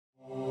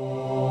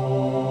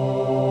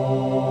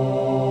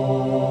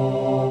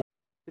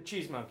The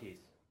Cheese Monkeys.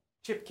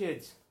 Chip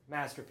Kids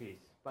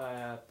masterpiece,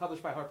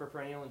 published by Harper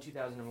Perennial in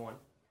 2001.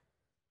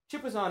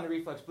 Chip was on the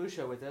Reflex Blue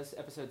Show with us,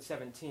 episode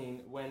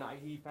 17, when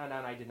he found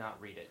out I did not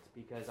read it,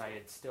 because I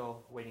had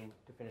still waiting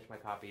to finish my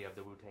copy of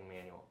the Wu-Tang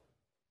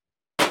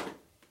Manual.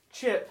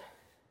 Chip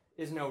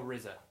is no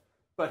RZA,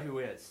 but who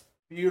is?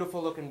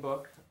 Beautiful looking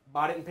book.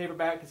 Bought it in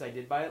paperback because I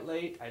did buy it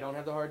late. I don't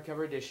have the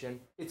hardcover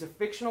edition. It's a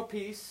fictional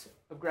piece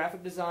of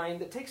graphic design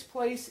that takes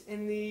place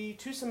in the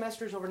 2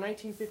 semesters over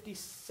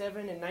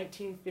 1957 and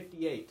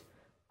 1958,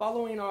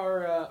 following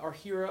our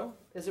hero,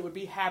 as it would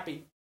be,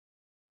 Happy.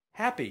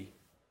 Happy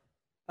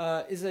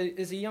is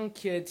a young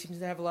kid, seems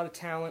to have a lot of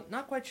talent,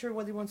 not quite sure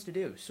what he wants to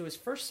do. So his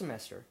first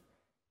semester,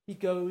 he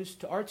goes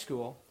to art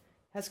school,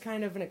 has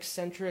kind of an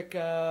eccentric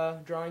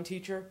drawing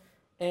teacher,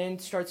 and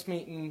starts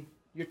meeting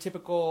your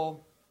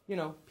typical,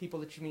 people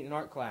that you meet in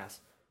art class.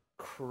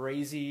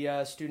 Crazy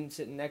student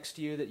sitting next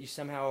to you that you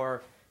somehow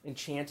are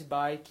enchanted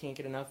by, can't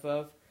get enough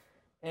of,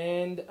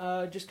 and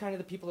just kind of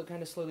the people that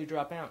kind of slowly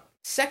drop out.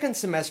 Second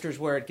semester is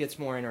where it gets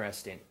more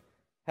interesting.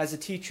 Has a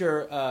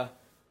teacher,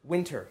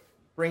 Winter,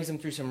 brings him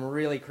through some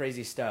really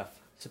crazy stuff.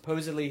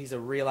 Supposedly he's a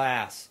real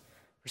ass.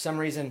 For some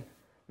reason,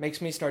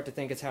 makes me start to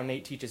think it's how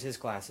Nate teaches his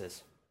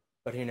classes.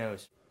 But who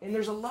knows? And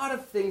there's a lot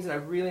of things that I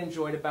really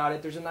enjoyed about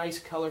it. There's a nice,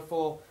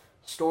 colorful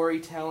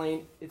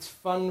storytelling. It's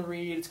fun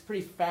read. It's a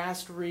pretty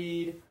fast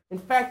read. In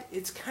fact,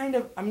 it's kind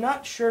of, I'm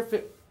not sure if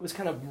it was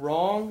kind of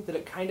wrong that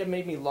it kind of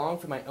made me long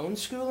for my own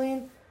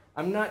schooling.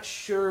 I'm not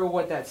sure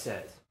what that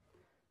says.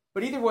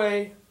 But either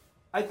way,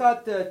 I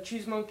thought the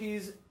Cheese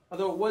Monkeys,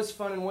 although it was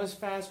fun and was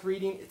fast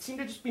reading, it seemed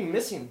to just be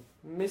missing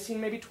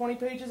maybe 20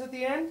 pages at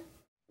the end,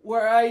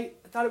 where I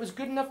thought it was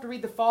good enough to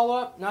read the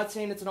follow-up. Not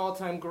saying it's an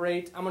all-time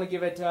great. I'm going to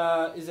give it,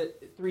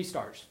 3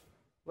 stars.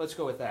 Let's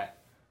go with that.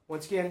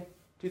 Once again,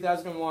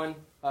 2001,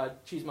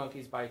 Cheese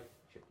Monkeys by